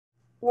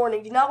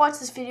Warning, do not watch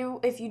this video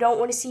if you don't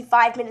want to see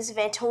 5 minutes of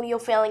Antonio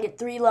failing at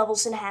 3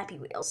 levels in Happy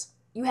Wheels.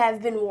 You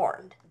have been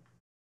warned.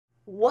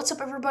 What's up,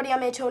 everybody?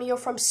 I'm Antonio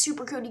from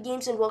Super Cody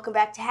Games, and welcome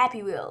back to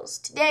Happy Wheels.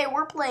 Today,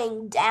 we're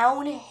playing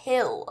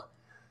Downhill.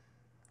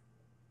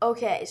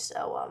 Okay,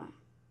 so,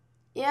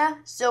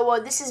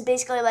 this is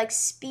basically like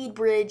Speed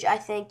Bridge, I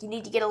think. You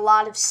need to get a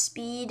lot of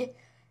speed,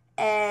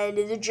 and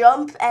the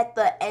jump at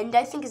the end,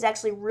 I think, is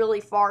actually really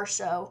far,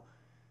 so,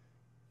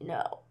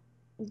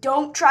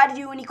 don't try to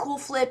do any cool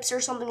flips or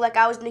something like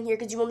I was doing here,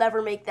 because you will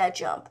never make that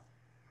jump.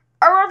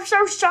 Oh, I'm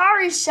so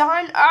sorry,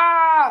 son.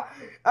 Oh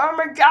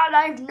my God,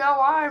 I have no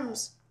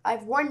arms. I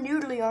have one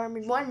noodly arm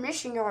and one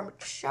missing arm.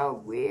 It's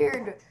so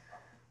weird.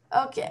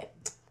 Okay,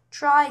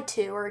 try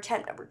 2, or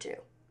attempt number 2.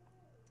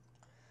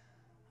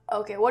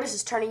 Okay, what is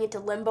this, turning into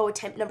Limbo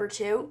attempt number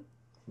 2?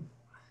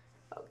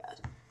 Oh,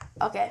 God.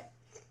 Okay.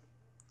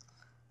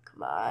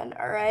 Come on,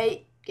 all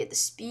right. Get the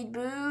speed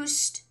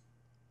boost.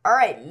 All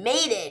right,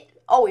 made it.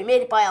 Oh, we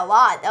made it by a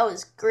lot. That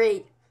was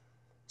great.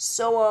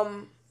 So,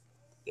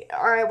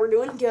 all right, we're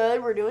doing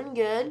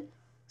good.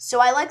 So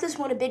I like this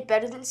one a bit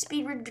better than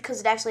Speed Bridge because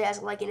it actually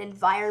has, like, an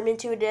environment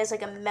to it. It has,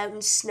 like, a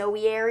mountain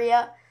snowy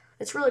area.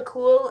 It's really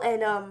cool,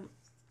 and,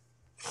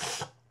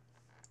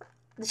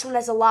 this one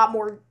has a lot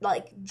more,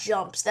 like,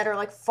 jumps that are,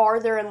 like,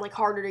 farther and, like,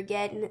 harder to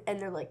get, and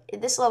they're, like,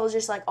 this level is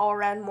just, like, all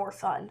around more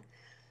fun.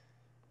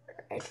 All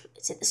right,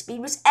 let's hit the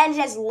speed boost, and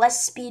it has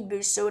less speed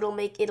boost, so it'll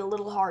make it a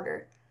little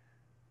harder.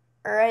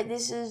 All right,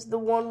 this is the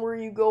one where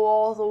you go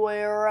all the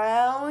way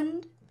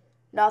around.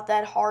 Not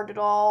that hard at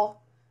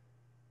all.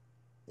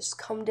 Just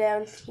come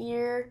down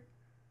here.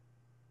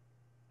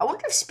 I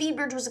wonder if Speed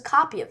Bridge was a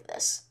copy of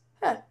this.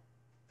 Huh.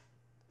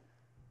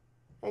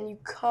 And you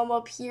come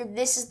up here.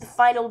 This is the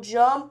final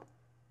jump.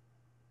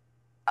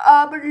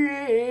 I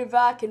believe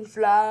I can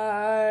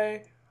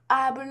fly.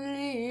 I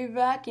believe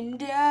I can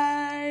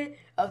die.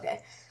 Okay,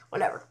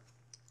 whatever.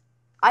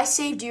 I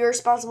saved you,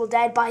 responsible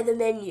dad, by the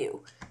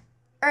menu.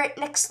 Alright,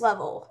 next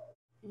level.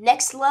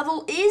 Next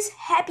level is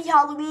Happy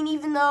Halloween,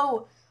 even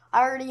though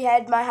I already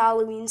had my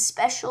Halloween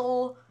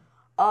special.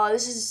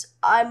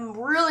 I'm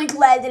really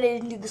glad that I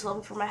didn't do this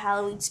level for my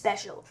Halloween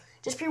special.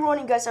 Just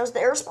pre-warning you guys, I was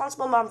the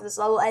irresponsible mom for this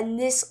level, and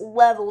this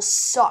level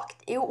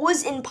sucked. It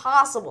was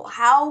impossible.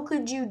 How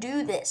could you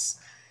do this?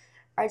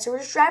 Alright, so we're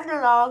just driving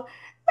along.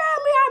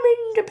 Mommy, I'm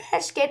in the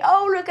basket.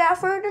 Oh, look out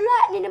for the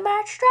lightning, it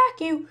might strike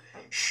you.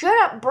 Shut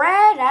up,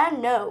 Brad, I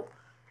know.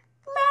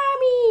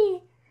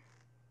 Mommy,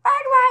 why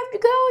do I have to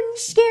go on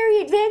scary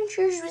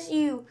adventures with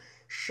you?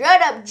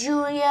 Shut up,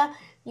 Julia.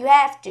 You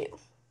have to.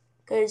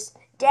 Because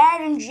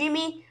Dad and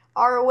Jimmy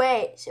are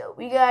away. So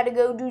we got to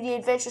go do the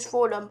adventures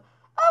for them.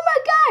 Oh my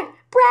God.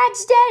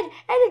 Brad's dead.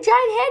 And a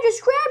giant head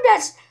just grabbed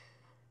us.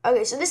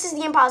 Okay, so this is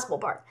the impossible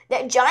part.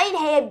 That giant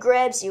head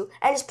grabs you.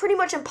 And it's pretty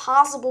much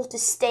impossible to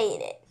stay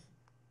in it.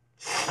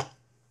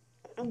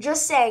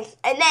 Just saying.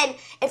 And then,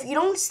 if you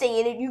don't stay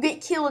in it, you get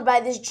killed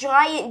by this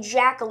giant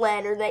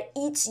jack-o'-lantern that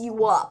eats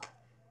you up.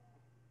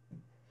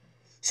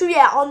 So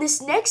yeah, on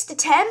this next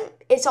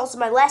attempt, it's also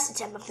my last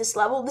attempt of this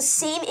level, the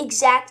same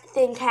exact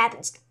thing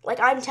happens. Like,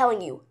 I'm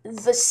telling you,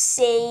 the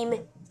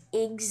same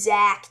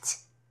exact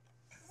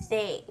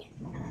thing.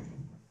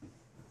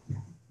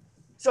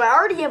 So I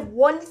already have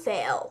one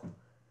fail.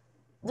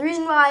 The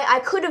reason why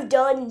I could have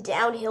done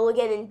Downhill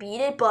again and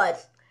beat it,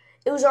 but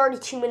it was already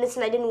 2 minutes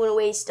and I didn't want to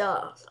waste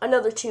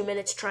another 2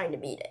 minutes trying to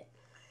beat it.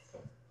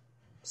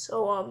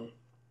 So,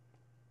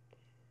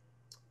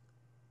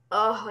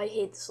 I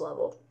hate this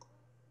level.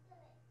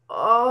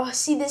 Oh,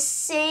 see, the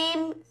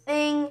same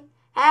thing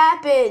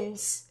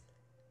happens.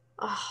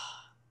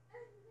 Oh.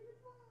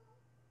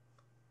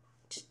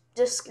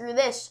 Just screw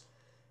this.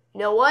 You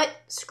know what?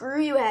 Screw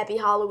you, Happy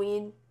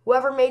Halloween.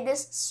 Whoever made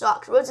this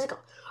sucks. What's it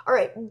called? All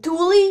right,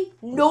 Dooley,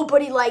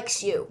 nobody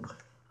likes you.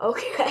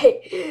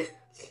 Okay.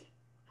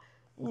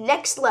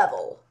 Next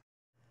level.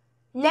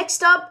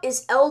 Next up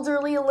is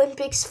Elderly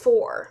Olympics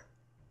 4.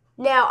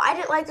 Now, I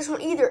didn't like this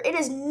one either. It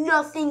has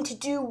nothing to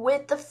do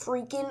with the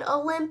freaking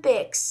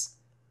Olympics.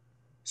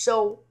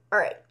 So,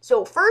 alright,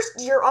 so first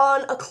you're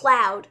on a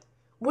cloud.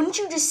 Wouldn't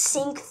you just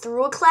sink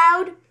through a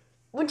cloud?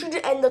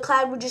 And the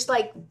cloud would just,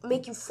 like,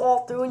 make you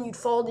fall through and you'd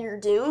fall to your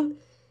doom?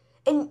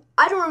 And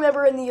I don't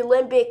remember in the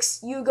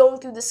Olympics you going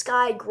through the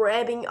sky,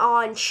 grabbing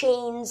on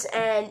chains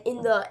and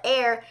in the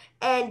air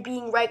and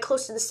being right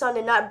close to the sun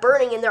and not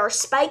burning, and there are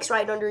spikes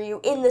right under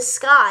you in the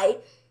sky.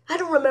 I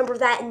don't remember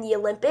that in the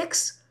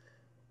Olympics.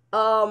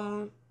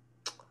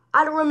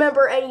 I don't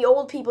remember any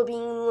old people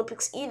being in the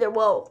Olympics either.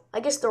 Well,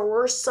 I guess there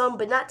were some,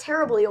 but not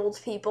terribly old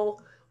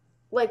people,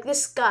 like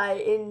this guy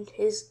in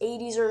his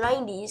 80s or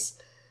 90s.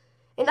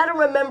 And I don't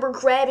remember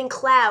grabbing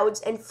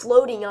clouds and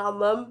floating on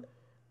them,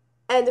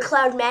 and the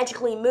cloud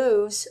magically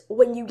moves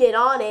when you get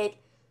on it,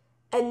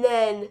 and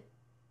then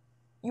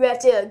you have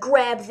to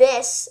grab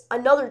this,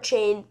 another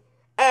chain,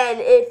 and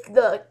if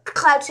the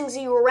cloud swings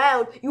you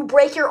around, you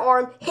break your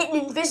arm, hit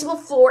an invisible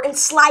floor, and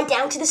slide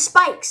down to the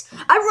spikes.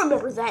 I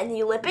remember that in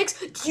the Olympics.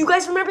 Do you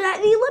guys remember that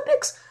in the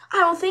Olympics? I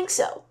don't think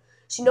so.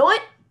 So you know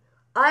what?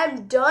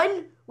 I'm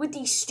done with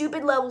these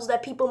stupid levels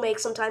that people make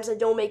sometimes that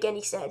don't make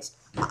any sense.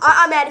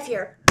 I'm out of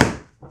here.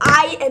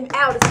 I am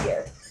out of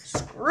here.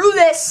 Screw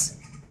this.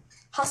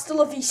 Hasta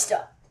la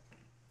vista.